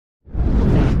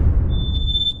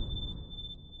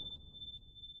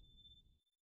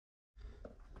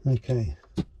Okay,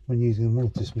 when using a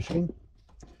mortise machine,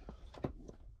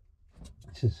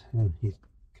 this is how you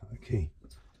cut the key.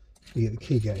 You get the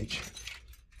key gauge.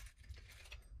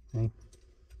 Okay,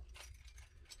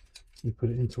 you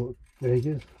put it into what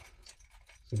gauges.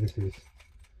 So this is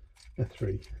a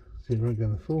 3. So you won't go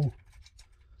in the 4,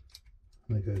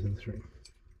 and it goes in 3.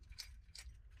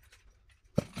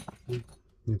 Okay.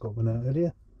 You've got one out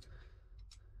earlier.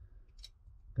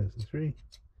 Goes in 3.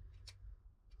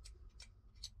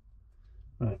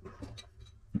 Right.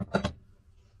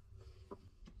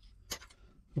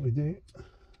 What we do,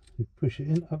 you push it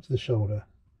in up to the shoulder.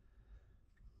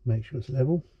 Make sure it's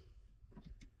level.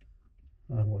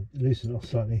 I will loosen it off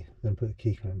slightly, then put the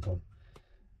key clamp on,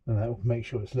 and that will make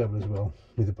sure it's level as well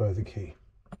with the bow of the key.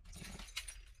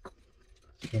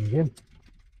 Then again,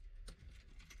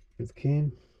 put the key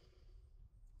in,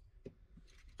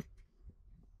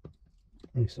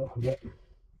 and you start with that.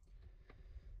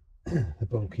 The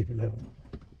bow will keep it level.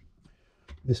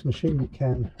 This machine, you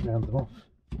can round them off.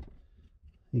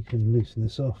 You can loosen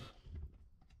this off.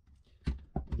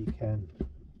 You can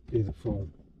do the full.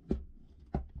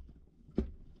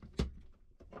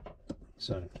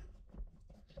 So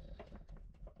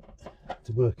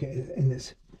to work it in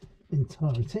its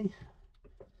entirety,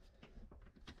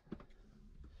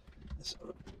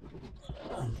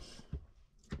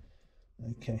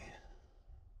 okay,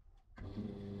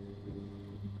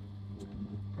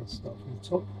 let's start from the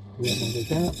top. The other one goes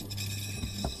down.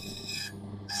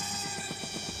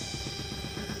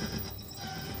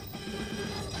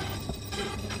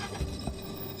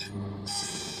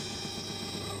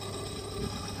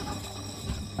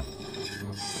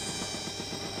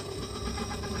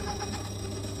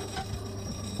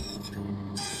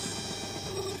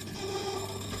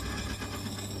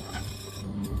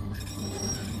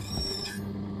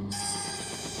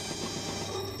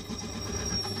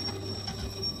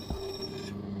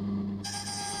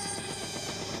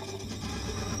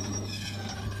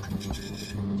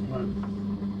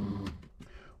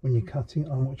 When you're cutting,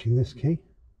 I'm watching this key,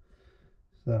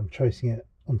 so I'm tracing it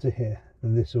onto here,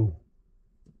 and this will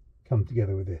come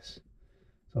together with this.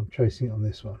 So I'm tracing it on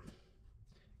this one.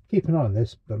 Keep an eye on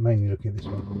this, but mainly looking at this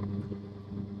one.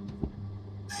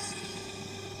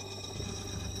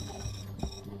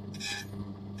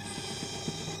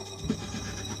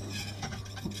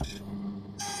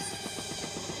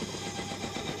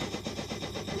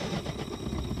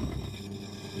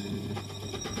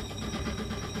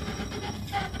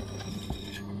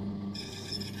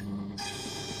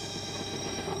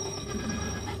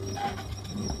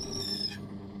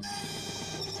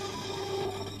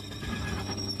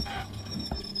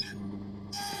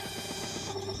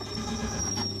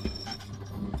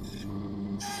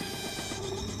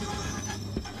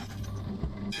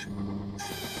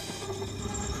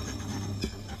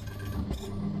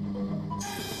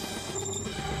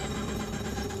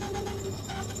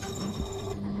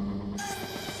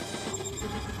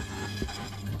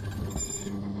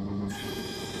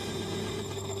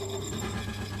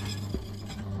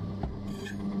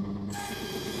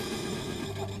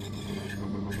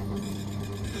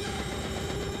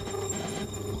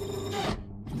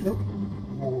 Nope.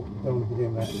 Oh, don't want to be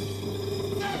doing that.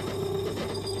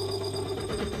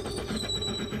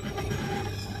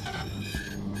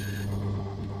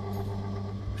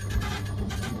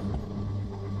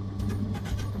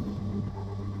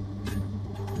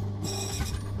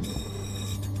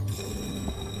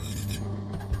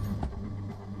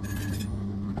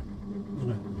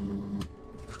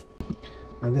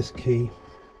 Now this key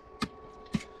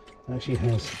actually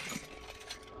has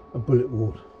a bullet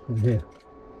ward in here.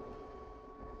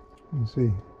 You can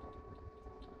see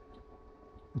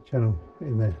the channel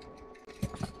in there.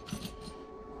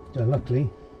 So luckily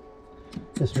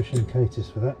this machine caters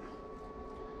for that.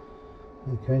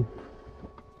 Okay,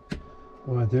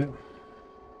 what I do,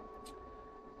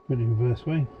 put it in reverse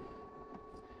way,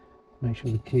 make sure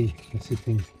the key is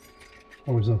sitting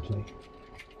horizontally.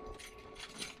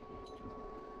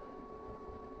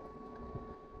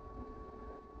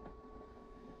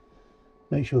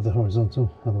 Make sure they're horizontal,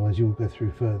 otherwise you will go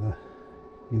through further.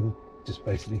 You will just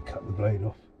basically cut the blade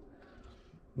off.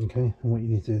 Okay, and what you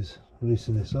need to do is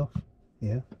loosen this off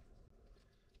here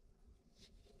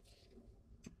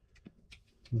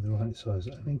with the right size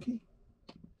Allen key.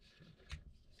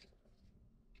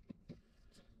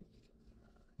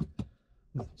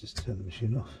 Just turn the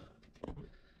machine off.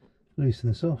 Loosen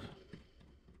this off.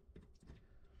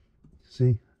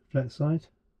 See, flat side,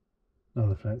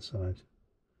 another flat side.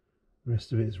 The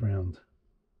rest of it is round.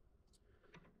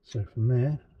 So from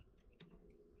there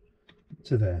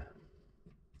to there.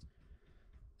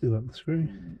 Do up the screw,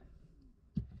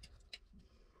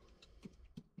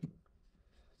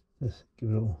 Just give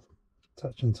it a little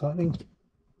touch and tightening.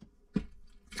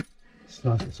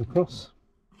 Slide this across.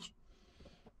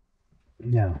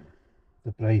 Now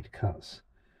the blade cuts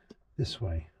this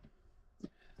way.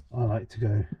 I like to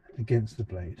go against the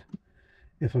blade.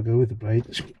 If I go with the blade,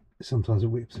 sometimes it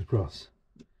whips across.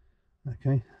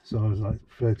 Okay, so I would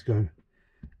prefer to go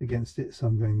against it, so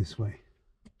I'm going this way.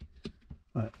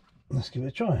 Right, let's give it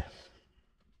a try.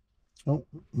 Oh,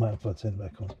 might have to turn it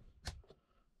back on.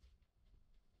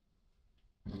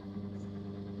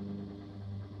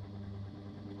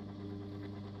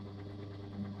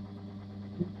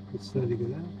 Let's slowly go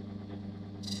down.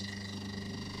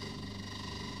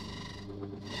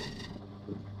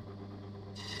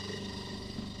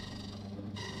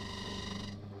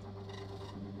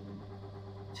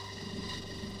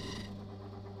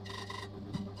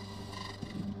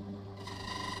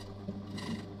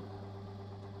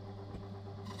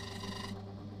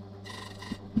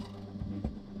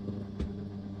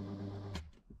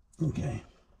 Okay.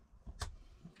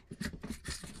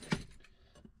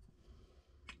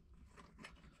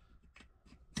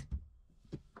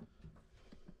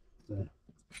 So,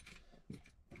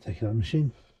 take it out of the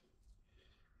machine.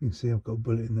 You can see I've got a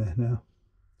bullet in there now.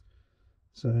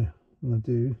 So what I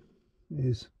do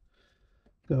is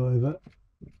go over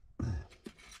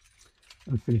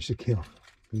and finish the kill.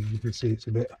 As you can see, it's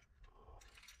a bit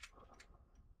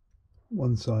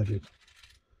one-sided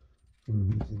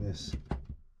from using this.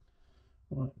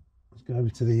 Right, let's go over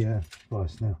to the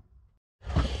slice now.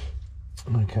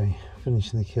 Okay,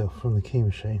 finishing the kill from the key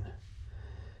machine.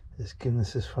 It's giving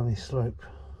us this funny slope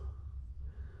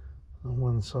on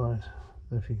one side.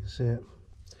 If you can see it,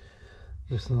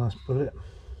 just a nice bullet.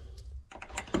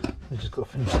 I just got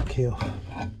to finish the key off.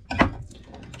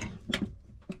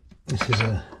 This is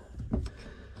a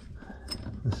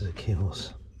key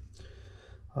horse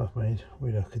I've made.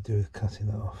 Really, I could do with cutting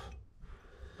that off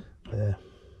there,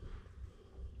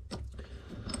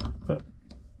 but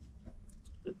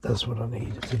that's what I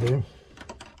needed to do.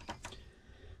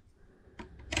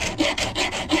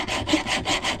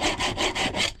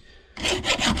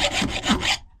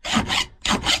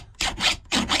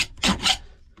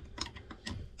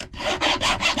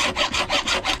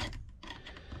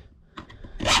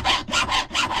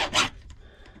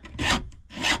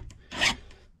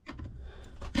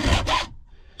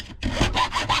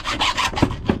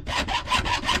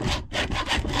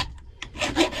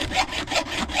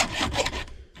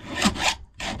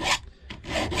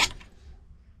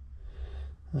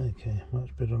 Okay, much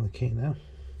better on the key now.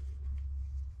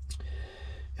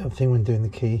 The other thing when doing the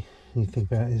key you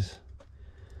think about is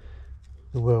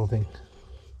the welding.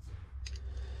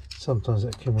 Sometimes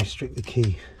that can restrict the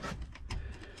key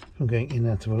from going in and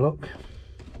out of a lock.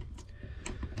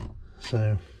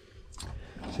 So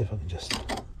see if I can just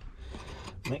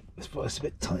make this vice a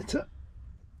bit tighter.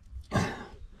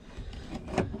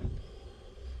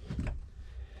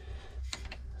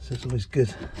 So it's always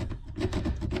good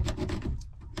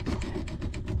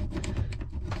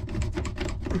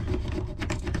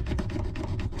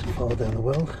to file down the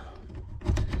weld.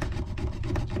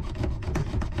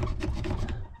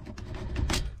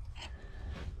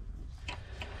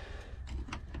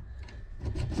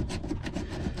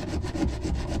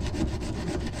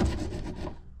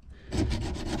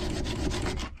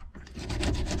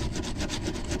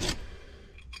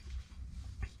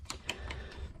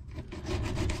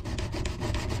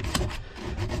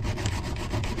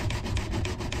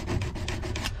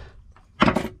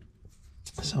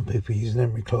 Some people use an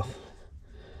emery cloth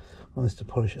on this to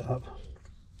polish it up,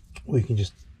 or you can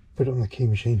just put it on the key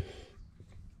machine,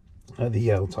 the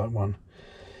Yale type one,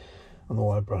 on the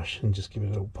wire brush, and just give it a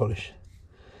little polish.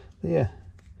 But yeah,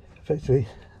 effectively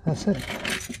that's it.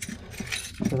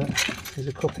 So that is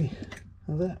a copy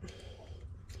of that.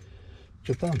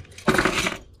 Job done.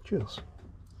 Cheers.